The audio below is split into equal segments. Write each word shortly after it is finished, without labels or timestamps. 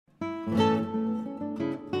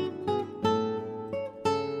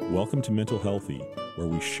Welcome to Mental Healthy, where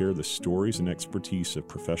we share the stories and expertise of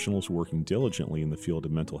professionals working diligently in the field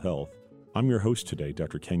of mental health. I'm your host today,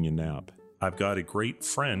 Dr. Kenyon Knapp. I've got a great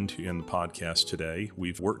friend in the podcast today.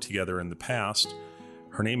 We've worked together in the past.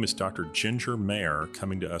 Her name is Dr. Ginger Mayer,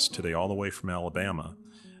 coming to us today all the way from Alabama.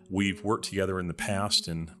 We've worked together in the past.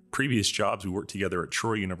 In previous jobs, we worked together at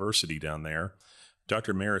Troy University down there.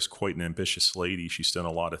 Dr. Mayer is quite an ambitious lady. She's done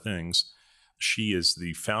a lot of things. She is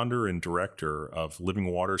the founder and director of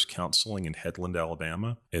Living Waters Counseling in Headland,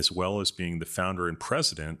 Alabama, as well as being the founder and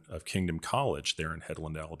president of Kingdom College there in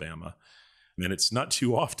Headland, Alabama. And it's not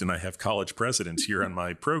too often I have college presidents here on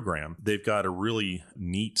my program. They've got a really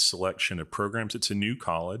neat selection of programs. It's a new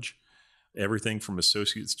college, everything from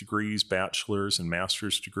associate's degrees, bachelor's, and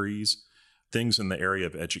master's degrees, things in the area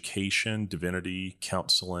of education, divinity,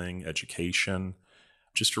 counseling, education.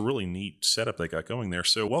 Just a really neat setup they got going there.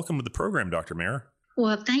 So welcome to the program, Dr. Mayer.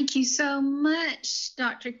 Well, thank you so much,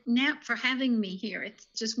 Dr. Knapp, for having me here. It's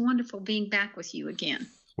just wonderful being back with you again.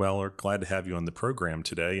 Well, we're glad to have you on the program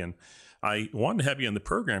today. And I wanted to have you on the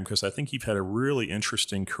program because I think you've had a really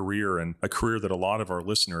interesting career and a career that a lot of our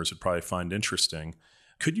listeners would probably find interesting.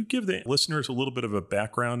 Could you give the listeners a little bit of a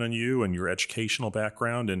background on you and your educational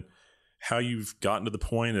background and how you've gotten to the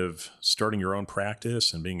point of starting your own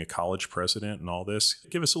practice and being a college president and all this?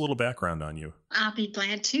 Give us a little background on you. I'll be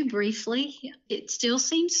glad to briefly. It still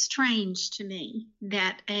seems strange to me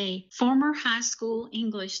that a former high school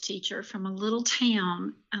English teacher from a little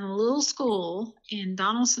town, a little school in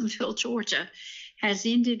Donaldsonville, Georgia, has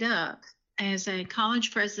ended up as a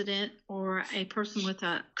college president or a person with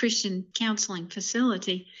a Christian counseling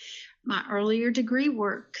facility. My earlier degree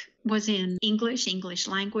work was in English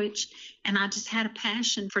language, and I just had a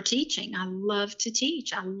passion for teaching. I love to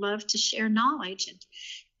teach. I love to share knowledge,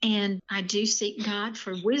 and I do seek God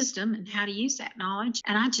for wisdom and how to use that knowledge.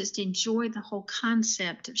 And I just enjoy the whole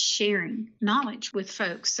concept of sharing knowledge with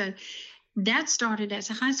folks. So that started as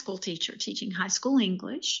a high school teacher, teaching high school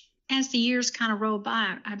English. As the years kind of rolled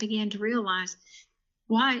by, I began to realize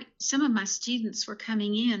why some of my students were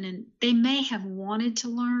coming in and they may have wanted to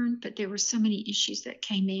learn, but there were so many issues that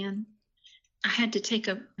came in. I had to take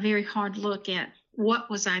a very hard look at what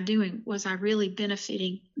was I doing? Was I really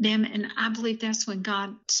benefiting them? And I believe that's when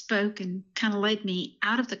God spoke and kind of led me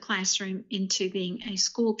out of the classroom into being a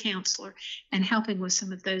school counselor and helping with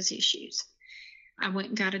some of those issues. I went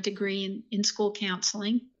and got a degree in school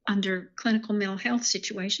counseling under clinical mental health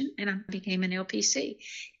situation, and I became an LPC.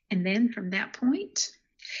 And then from that point,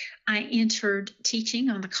 I entered teaching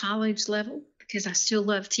on the college level because I still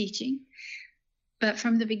love teaching. But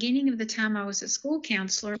from the beginning of the time I was a school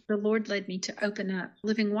counselor, the Lord led me to open up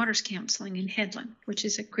Living Waters Counseling in Headland, which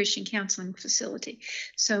is a Christian counseling facility.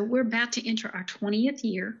 So we're about to enter our 20th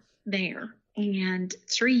year there. And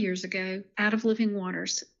 3 years ago, out of Living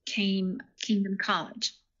Waters came Kingdom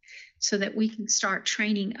College so that we can start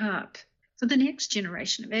training up for the next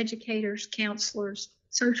generation of educators, counselors,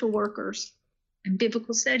 social workers, and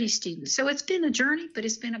biblical studies students. So it's been a journey, but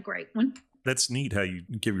it's been a great one. That's neat how you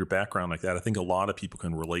give your background like that. I think a lot of people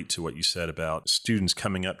can relate to what you said about students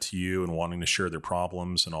coming up to you and wanting to share their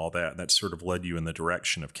problems and all that. That sort of led you in the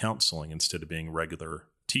direction of counseling instead of being a regular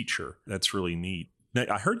teacher. That's really neat. Now,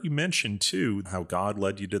 I heard you mention, too, how God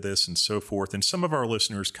led you to this and so forth. And some of our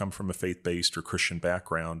listeners come from a faith-based or Christian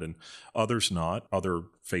background and others not, other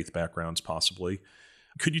faith backgrounds possibly.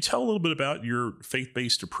 Could you tell a little bit about your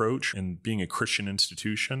faith-based approach in being a Christian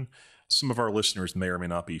institution? Some of our listeners may or may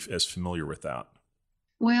not be as familiar with that.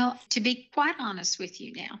 Well, to be quite honest with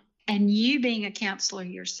you now, and you being a counselor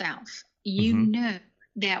yourself, you know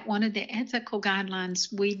that one of the ethical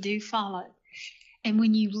guidelines we do follow. And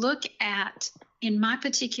when you look at, in my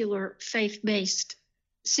particular faith-based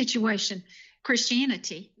situation,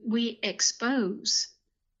 Christianity, we expose,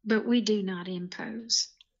 but we do not impose.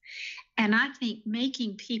 And I think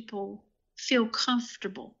making people feel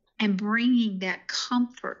comfortable and bringing that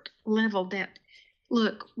comfort level that,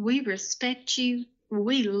 look, we respect you,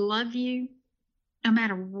 we love you, no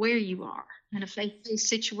matter where you are in a faith-based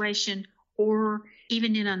situation or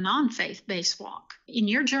even in a non-faith-based walk. In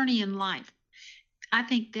your journey in life, I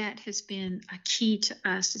think that has been a key to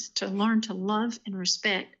us, is to learn to love and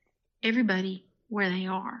respect everybody where they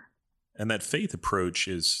are. And that faith approach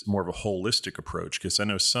is more of a holistic approach, because I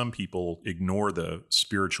know some people ignore the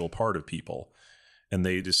spiritual part of people and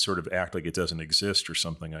they just sort of act like it doesn't exist or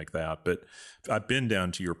something like that. But I've been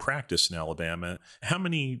down to your practice in Alabama. How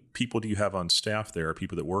many people do you have on staff there,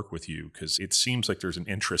 people that work with you? Because it seems like there's an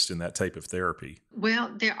interest in that type of therapy.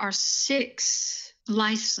 Well, there are 6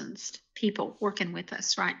 licensed people working with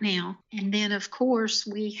us right now. And then, of course,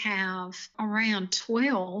 we have around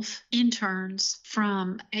 12 interns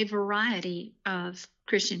from a variety of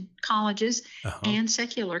Christian colleges and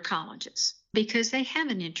secular colleges, because they have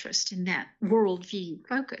an interest in that worldview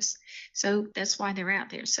focus. So that's why they're out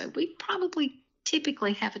there. So we probably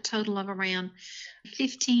typically have a total of around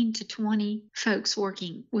 15 to 20 folks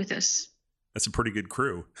working with us. That's a pretty good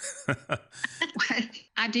crew.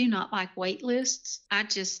 I do not like wait lists. I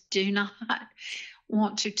just do not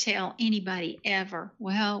want to tell anybody ever,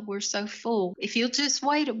 well, we're so full. If you'll just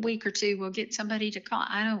wait a week or two, we'll get somebody to call.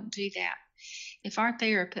 I don't do that. If our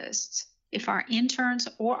therapists, if our interns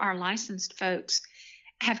or our licensed folks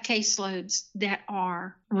have caseloads that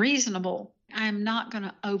are reasonable, I'm not going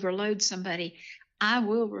to overload somebody. I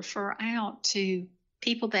will refer out to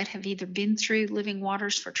people that have either been through Living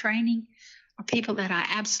Waters for training or people that I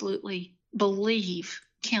absolutely believe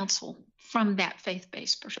counsel from that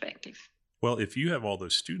faith-based perspective. Well, if you have all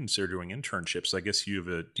those students that are doing internships, I guess you have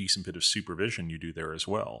a decent bit of supervision you do there as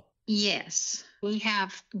well. Yes, we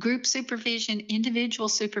have group supervision, individual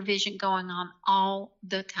supervision going on all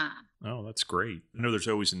the time. Oh, that's great. I know there's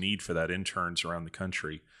always a need for that, interns around the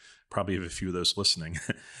country. Probably have a few of those listening.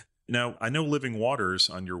 Now, I know Living Waters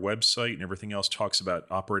on your website and everything else talks about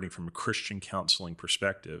operating from a Christian counseling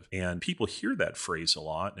perspective. And people hear that phrase a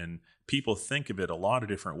lot, and people think of it a lot of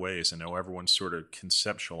different ways. I know everyone sort of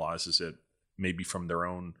conceptualizes it maybe from their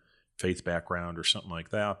own faith background or something like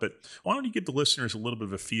that. But why don't you give the listeners a little bit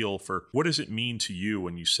of a feel for what does it mean to you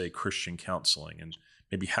when you say Christian counseling, and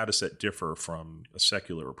maybe how does that differ from a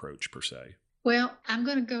secular approach per se? Well, I'm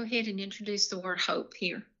going to go ahead and introduce the word hope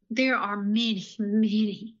here. There are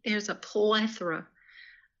many, there's a plethora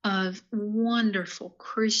of wonderful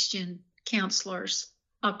Christian counselors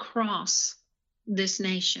across this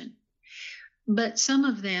nation. But some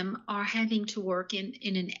of them are having to work in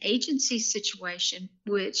an agency situation,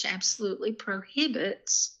 which absolutely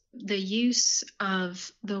prohibits the use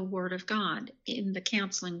of the Word of God in the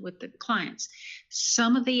counseling with the clients.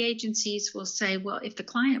 Some of the agencies will say, well, if the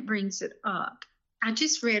client brings it up, I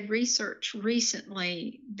just read research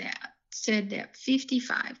recently that said that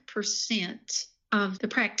 55% of the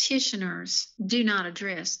practitioners do not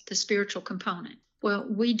address the spiritual component. Well,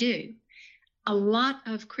 we do. A lot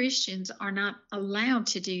of Christians are not allowed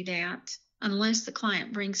to do that unless the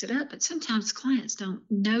client brings it up, but sometimes clients don't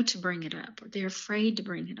know to bring it up or they're afraid to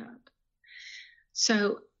bring it up.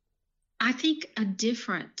 So I think a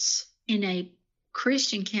difference in a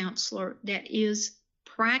Christian counselor that is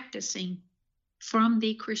practicing from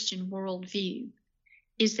the Christian worldview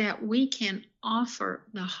is that we can offer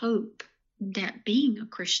the hope that being a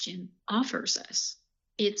Christian offers us.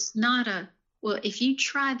 It's not well, if you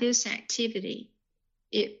try this activity,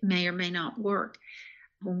 it may or may not work.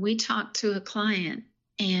 When we talk to a client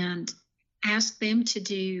and ask them to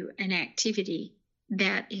do an activity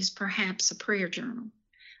that is perhaps a prayer journal,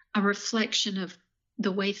 a reflection of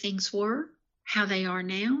the way things were, how they are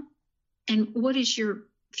now, and what is your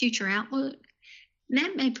future outlook,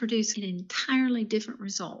 that may produce an entirely different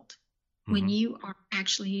result when you are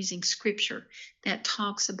actually using scripture that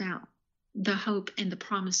talks about the hope and the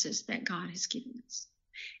promises that God has given us.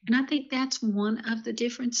 And I think that's one of the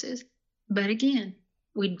differences. But again,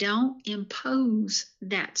 we don't impose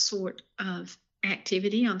that sort of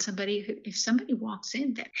activity on somebody who, if somebody walks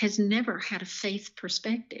in that has never had a faith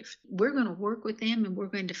perspective, we're going to work with them and we're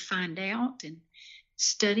going to find out and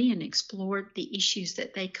study and explore the issues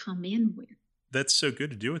that they come in with. That's so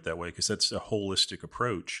good to do it that way because that's a holistic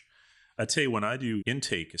approach. I tell you, when I do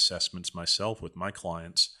intake assessments myself with my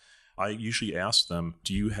clients, I usually ask them,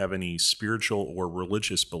 do you have any spiritual or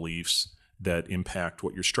religious beliefs that impact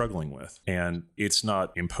what you're struggling with? And it's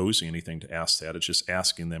not imposing anything to ask that. It's just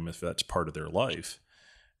asking them if that's part of their life.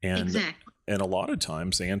 And, exactly. And a lot of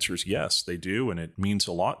times the answer is yes, they do. And it means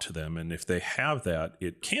a lot to them. And if they have that,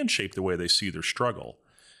 it can shape the way they see their struggle.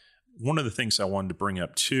 One of the things I wanted to bring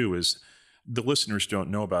up too is the listeners don't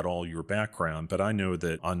know about all your background, but I know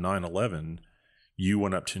that on 9/11, you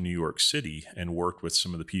went up to New York City and worked with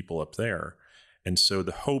some of the people up there. And so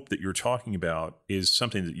the hope that you're talking about is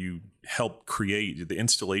something that you help create, the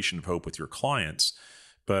installation of hope with your clients.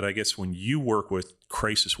 But I guess when you work with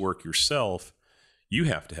crisis work yourself, you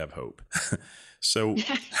have to have hope. So,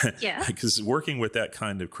 yeah, because working with that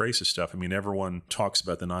kind of crisis stuff, I mean, everyone talks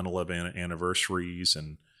about the 9/11 anniversaries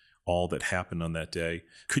and all that happened on that day.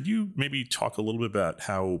 Could you maybe talk a little bit about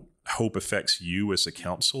how hope affects you as a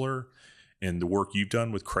counselor and the work you've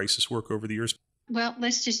done with crisis work over the years? Well,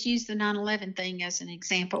 let's just use the 9/11 thing as an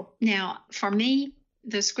example. Now, for me,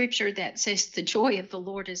 the scripture that says the joy of the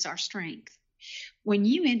Lord is our strength. When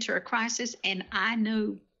you enter a crisis, and I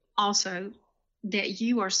know also that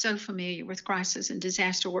you are so familiar with crisis and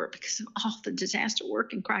disaster work because of all the disaster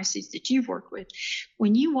work and crises that you've worked with.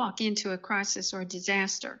 When you walk into a crisis or a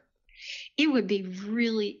disaster, it would be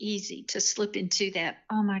really easy to slip into that,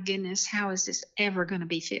 oh my goodness, how is this ever going to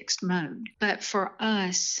be fixed mode? But for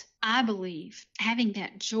us, I believe having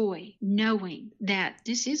that joy, knowing that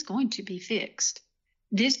this is going to be fixed.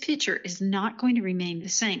 This picture is not going to remain the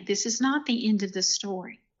same. This is not the end of the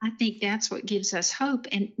story. I think that's what gives us hope.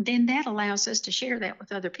 And then that allows us to share that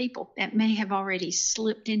with other people that may have already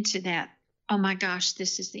slipped into that, oh my gosh,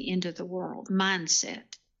 this is the end of the world mindset.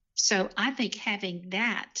 So I think having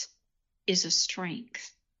that is a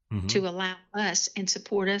strength to allow us and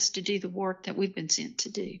support us to do the work that we've been sent to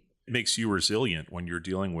do. It makes you resilient when you're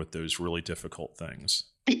dealing with those really difficult things.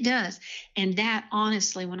 It does. And that,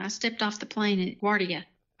 honestly, when I stepped off the plane at LaGuardia,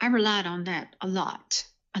 I relied on that a lot.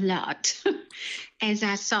 As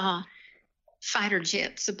I saw fighter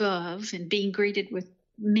jets above and being greeted with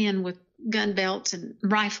men with gun belts and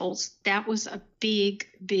rifles, that was a big,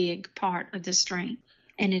 big part of the strength.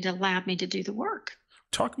 And it allowed me to do the work.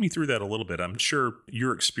 Talk me through that a little bit. I'm sure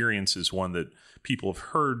your experience is one that people have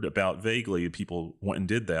heard about vaguely. People went and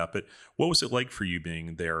did that. But what was it like for you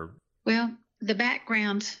being there? Well, the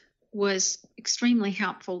background was extremely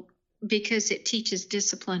helpful because it teaches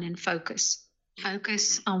discipline and focus.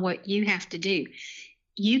 Focus on what you have to do.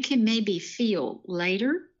 You can maybe feel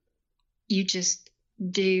later. You just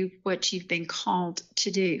do what you've been called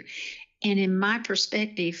to do. And in my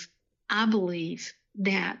perspective, I believe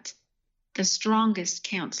that the strongest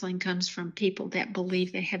counseling comes from people that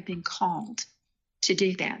believe they have been called to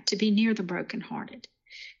do that, to be near the brokenhearted.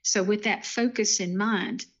 So with that focus in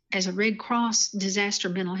mind, as a Red Cross disaster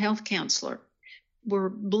mental health counselor, we're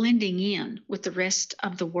blending in with the rest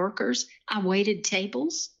of the workers. I waited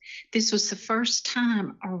tables. This was the first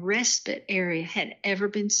time a respite area had ever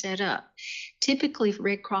been set up. Typically,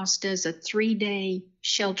 Red Cross does a 3-day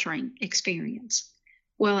sheltering experience.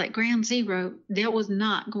 Well, at Ground Zero, there was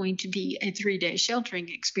not going to be a 3-day sheltering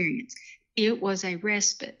experience. It was a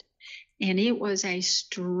respite, and it was a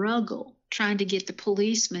struggle trying to get the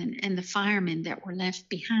policemen and the firemen that were left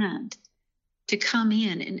behind to come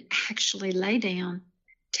in and actually lay down,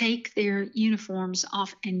 take their uniforms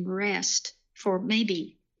off, and rest for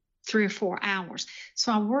maybe 3 or 4 hours.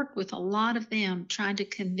 So I worked with a lot of them trying to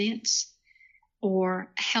convince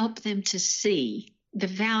or help them to see the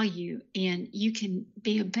value in you can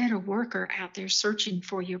be a better worker out there searching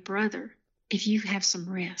for your brother if you have some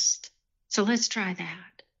rest. So let's try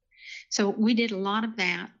that. So we did a lot of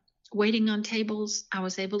that. Waiting on tables, I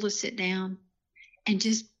was able to sit down and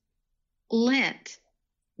just let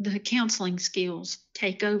the counseling skills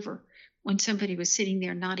take over. When somebody was sitting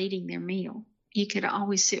there not eating their meal, you could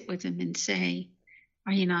always sit with them and say,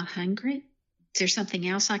 are you not hungry? Is there something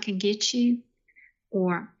else I can get you?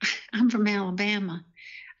 Or, I'm from Alabama.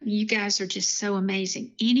 You guys are just so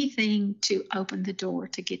amazing. Anything to open the door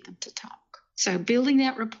to get them to talk. So building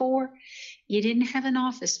that rapport, you didn't have an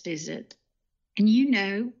office visit. And you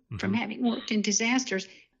know, from having worked in disasters,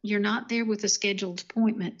 you're not there with a scheduled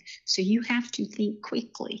appointment. So you have to think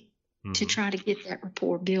quickly to try to get that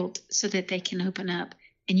rapport built so that they can open up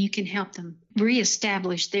and you can help them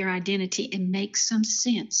reestablish their identity and make some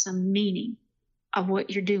sense, some meaning of what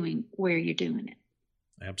you're doing, where you're doing it.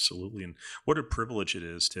 Absolutely. And what a privilege it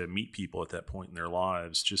is to meet people at that point in their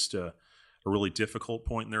lives, just a really difficult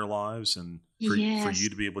point in their lives. And for you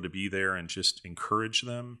to be able to be there and just encourage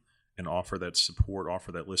them and offer that support,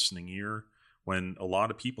 offer that listening ear, when a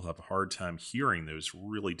lot of people have a hard time hearing those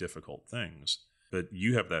really difficult things. But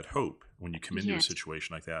you have that hope when you come into a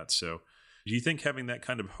situation like that. So do you think having that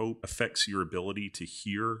kind of hope affects your ability to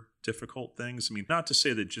hear difficult things? I mean, not to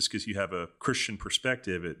say that just because you have a Christian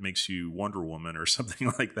perspective, it makes you Wonder Woman or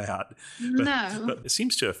something like that. But it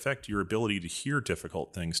seems to affect your ability to hear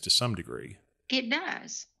difficult things to some degree. It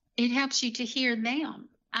does. It helps you to hear them.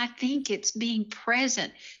 I think it's being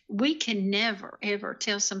present. We can never, ever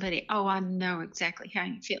tell somebody, oh, I know exactly how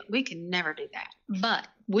you feel. We can never do that. But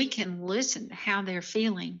we can listen to how they're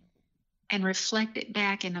feeling and reflect it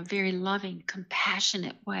back in a very loving,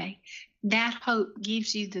 compassionate way. That hope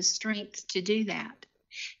gives you the strength to do that.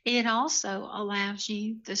 It also allows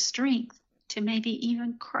you the strength to maybe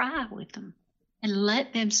even cry with them and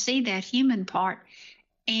let them see that human part,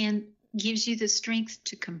 and gives you the strength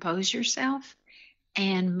to compose yourself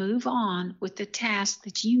and move on with the task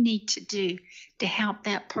that you need to do to help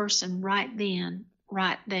that person right then,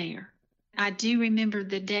 right there. I do remember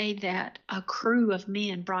the day that a crew of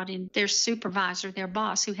men brought in their supervisor, their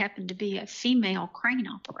boss, who happened to be a female crane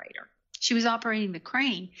operator. She was operating the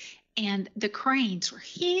crane, and the cranes were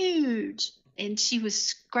huge. And she was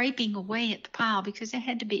scraping away at the pile because they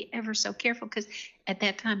had to be ever so careful because at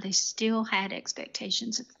that time they still had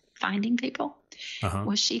expectations of finding people. Uh-huh.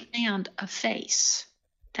 Well, she found a face.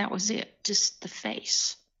 That was it, just the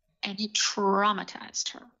face. And it traumatized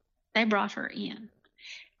her. They brought her in,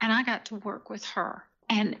 and I got to work with her.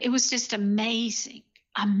 And it was just amazing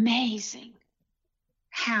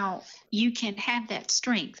how you can have that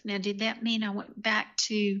strength. Now, did that mean I went back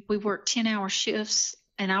to, we worked 10-hour shifts,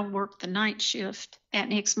 and I worked the night shift that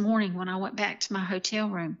next morning when I went back to my hotel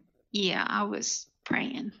room? Yeah, I was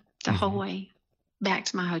praying the whole way back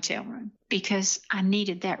to my hotel room because I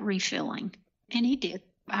needed that refilling. And he did.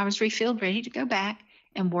 I was refilled, ready to go back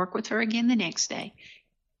and work with her again the next day.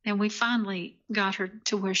 And we finally got her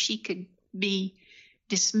to where she could be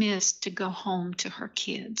dismissed to go home to her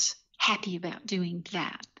kids, happy about doing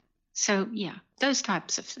that. So, yeah, those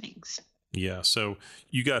types of things. Yeah. So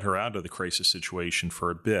you got her out of the crisis situation for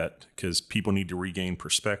a bit because people need to regain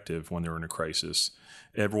perspective when they're in a crisis.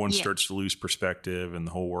 Everyone starts to lose perspective and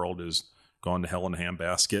the whole world is gone to hell in a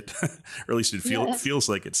handbasket, or at least it feels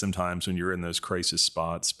like it sometimes when you're in those crisis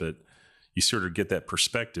spots. But you sort of get that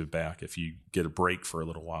perspective back if you get a break for a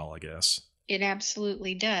little while, I guess. It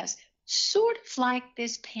absolutely does. Sort of like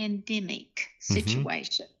this pandemic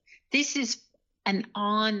situation. This is an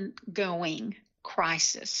ongoing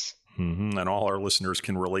crisis. And all our listeners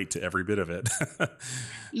can relate to every bit of it.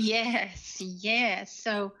 Yes.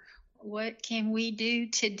 So what can we do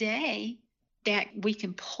today that we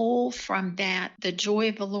can pull from that? The joy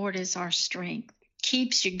of the Lord is our strength.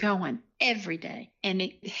 Keeps you going every day, and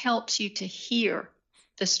it helps you to hear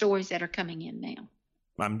the stories that are coming in now.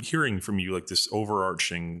 I'm hearing from you like this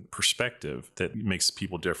overarching perspective that makes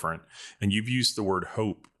people different. And you've used the word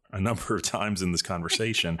hope a number of times in this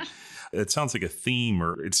conversation. It sounds like a theme,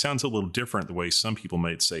 or it sounds a little different the way some people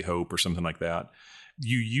might say hope or something like that.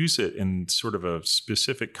 You use it in sort of a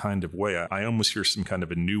specific kind of way. I almost hear some kind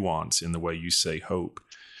of a nuance in the way you say hope.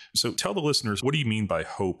 So tell the listeners, what do you mean by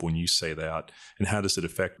hope when you say that? And how does it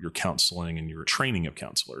affect your counseling and your training of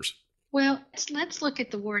counselors? Well, let's look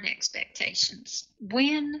at the word expectations.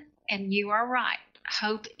 When, and you are right,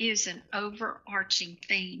 hope is an overarching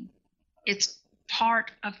theme. It's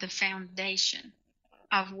part of the foundation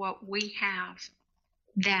of what we have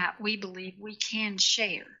that we believe we can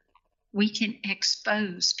share, we can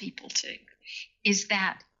expose people to, is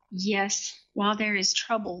that, yes, while there is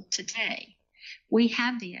trouble today, we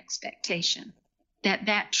have the expectation that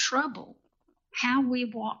that trouble, how we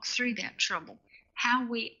walk through that trouble, how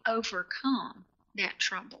we overcome that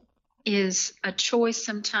trouble, is a choice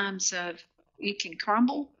sometimes of you can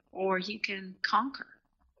crumble or you can conquer.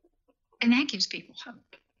 And that gives people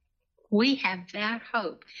hope. We have that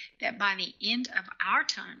hope that by the end of our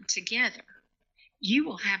time together, you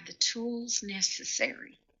will have the tools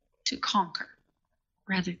necessary to conquer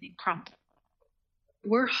rather than crumble.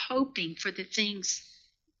 We're hoping for the things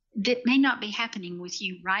that may not be happening with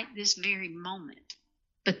you right this very moment,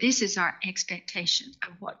 but this is our expectation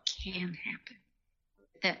of what can happen.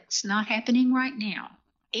 That's not happening right now.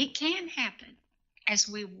 It can happen as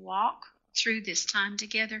we walk through this time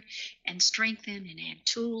together and strengthen and add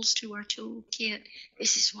tools to our toolkit.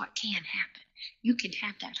 This is what can happen. You can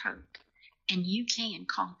have that hope, and you can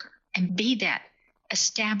conquer and be that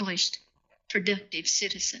established, productive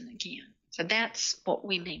citizen again. So that's what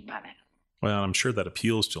we mean by that. Well, I'm sure that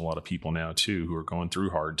appeals to a lot of people now, too, who are going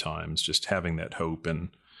through hard times, just having that hope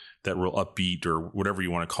and that real upbeat, or whatever you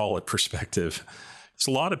want to call it, perspective. There's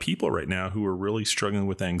a lot of people right now who are really struggling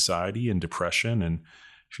with anxiety and depression. And,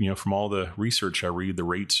 from all the research I read, the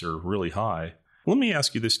rates are really high. Let me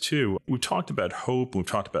ask you this, too. We've talked about hope, we've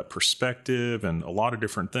talked about perspective and a lot of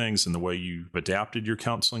different things in the way you've adapted your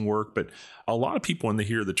counseling work. But a lot of people, when they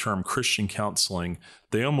hear the term Christian counseling,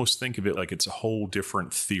 they almost think of it like it's a whole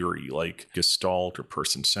different theory, like Gestalt or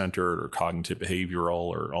person-centered or cognitive behavioral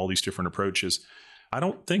or all these different approaches. I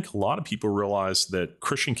don't think a lot of people realize that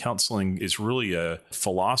Christian counseling is really a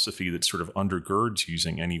philosophy that sort of undergirds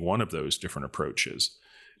using any one of those different approaches.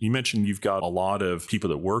 You mentioned you've got a lot of people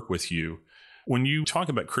that work with you. When you talk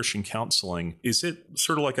about Christian counseling, is it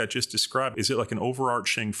sort of like I just described? Is it like an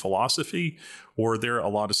overarching philosophy, or are there a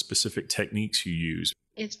lot of specific techniques you use?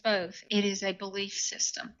 It's both. It is a belief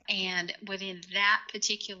system. And within that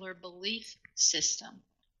particular belief system,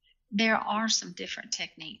 there are some different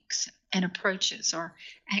techniques and approaches or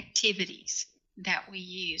activities that we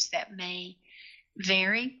use that may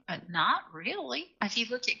vary, but not really. If you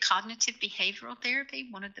look at cognitive behavioral therapy,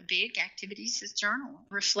 one of the big activities is journaling,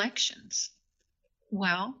 reflections.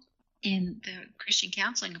 Well, in the Christian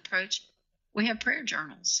counseling approach, we have prayer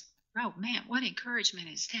journals. Oh man, what encouragement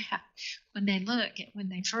is that? When they look at when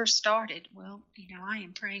they first started, well, I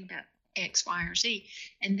am praying about X, Y, or Z.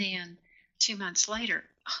 And then 2 months later,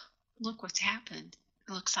 look what's happened.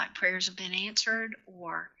 It looks like prayers have been answered,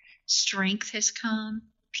 or strength has come,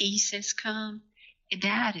 peace has come.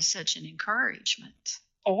 That is such an encouragement.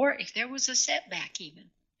 Or if there was a setback, even,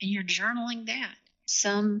 and you're journaling that.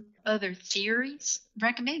 Some other theories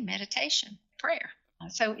recommend meditation, prayer.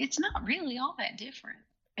 So it's not really all that different.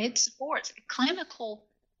 It supports clinical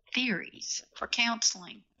theories for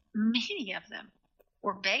counseling. Many of them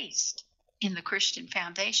were based in the Christian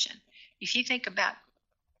foundation. If you think about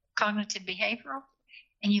cognitive behavioral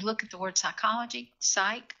and you look at the word psychology,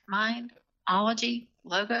 psych, mind, ology,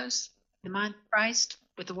 logos, the mind of Christ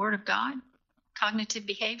with the word of God, cognitive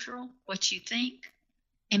behavioral, what you think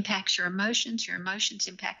impacts your emotions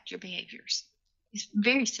impact your behaviors. It's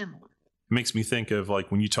very similar. It makes me think of like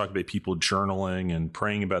when you talk about people journaling and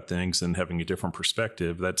praying about things and having a different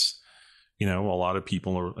perspective, that's, a lot of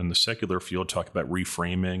people in the secular field talk about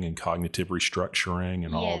reframing and cognitive restructuring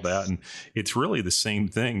and all that. And it's really the same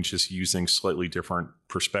thing, just using slightly different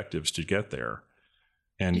perspectives to get there.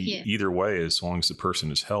 And either way, as long as the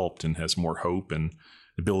person is helped and has more hope and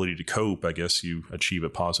ability to cope, I guess you achieve a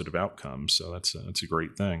positive outcome. So that's a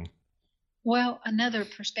great thing. Well, another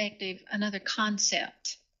perspective, another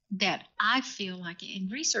concept that I feel like in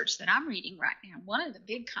research that I'm reading right now, one of the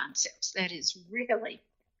big concepts that is really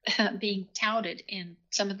being touted in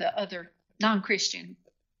some of the other non-Christian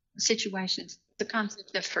situations, the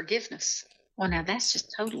concept of forgiveness. Well, now that's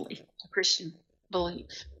just totally a Christian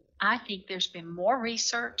belief. I think there's been more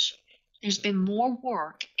research, there's been more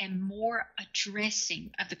work and more addressing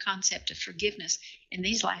of the concept of forgiveness in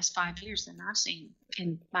these last 5 years than I've seen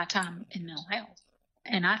in my time in mental health.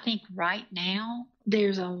 And I think right now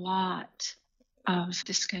there's a lot of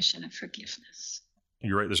discussion of forgiveness.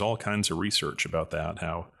 You're right. There's all kinds of research about that,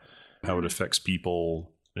 how it affects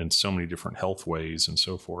people in so many different health ways and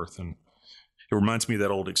so forth. And it reminds me of that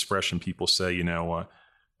old expression people say,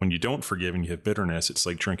 when you don't forgive and you have bitterness, it's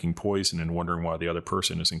like drinking poison and wondering why the other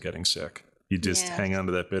person isn't getting sick. You just hang on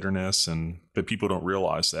to that bitterness, but people don't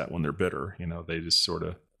realize that when they're bitter. They just sort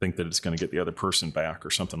of think that it's going to get the other person back or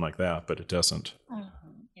something like that, but it doesn't.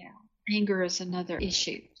 Anger is another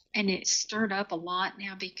issue, and it's stirred up a lot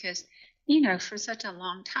now because, for such a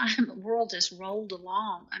long time, the world just rolled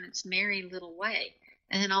along on its merry little way,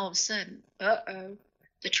 and then all of a sudden, the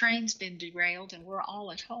train's been derailed, and we're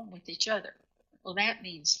all at home with each other. Well, that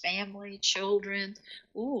means family, children,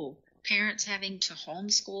 parents having to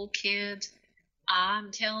homeschool kids. I'm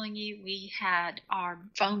telling you, our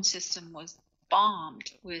phone system was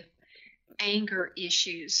bombed with anger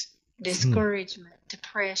issues, discouragement,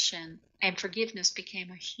 depression, and forgiveness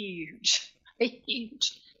became a huge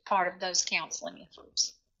part of those counseling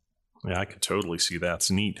efforts. Yeah, I could totally see that. It's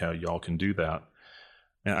neat how y'all can do that.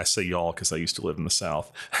 And I say y'all because I used to live in the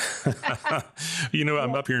South.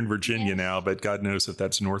 I'm up here in Virginia now, but God knows if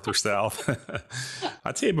that's north or south.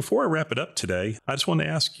 I'd say before I wrap it up today, I just want to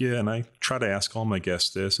ask you, and I try to ask all my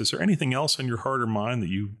guests this, is there anything else on your heart or mind that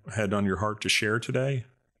you had on your heart to share today?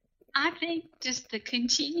 I think just the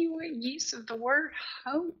continuing use of the word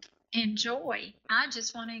hope and joy. I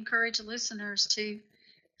just want to encourage listeners to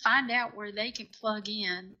find out where they can plug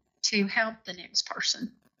in to help the next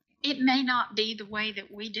person. It may not be the way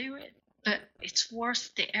that we do it, but it's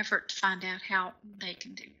worth the effort to find out how they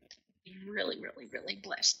can do it. Be really, really, really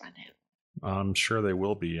blessed by that. I'm sure they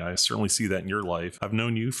will be. I certainly see that in your life. I've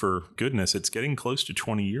known you for, goodness, it's getting close to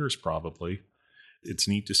 20 years probably. It's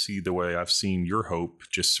neat to see the way I've seen your hope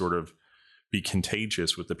just sort of be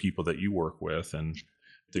contagious with the people that you work with and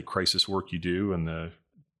the crisis work you do and the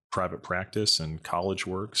private practice and college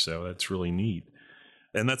work. So that's really neat.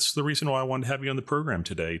 And that's the reason why I wanted to have you on the program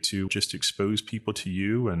today, to just expose people to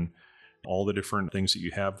you and all the different things that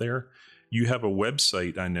you have there. You have a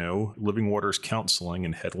website, I know, Living Waters Counseling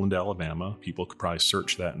in Headland, Alabama. People could probably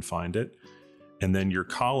search that and find it. And then your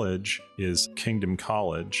college is Kingdom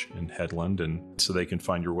College in Headland, and so they can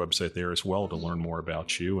find your website there as well to learn more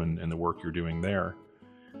about you and the work you're doing there.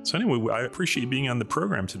 So anyway, I appreciate you being on the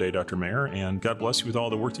program today, Dr. Mayer, and God bless you with all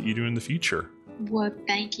the work that you do in the future. Well,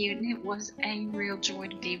 thank you. And it was a real joy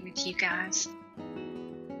to be with you guys.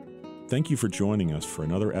 Thank you for joining us for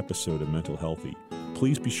another episode of Mental Healthy.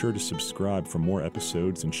 Please be sure to subscribe for more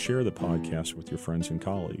episodes and share the podcast with your friends and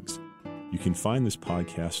colleagues. You can find this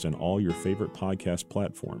podcast on all your favorite podcast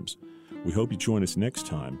platforms. We hope you join us next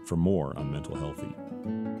time for more on Mental Healthy.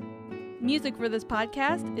 Music for this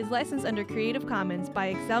podcast is licensed under Creative Commons by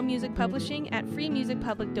Excel Music Publishing at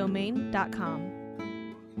freemusicpublicdomain.com.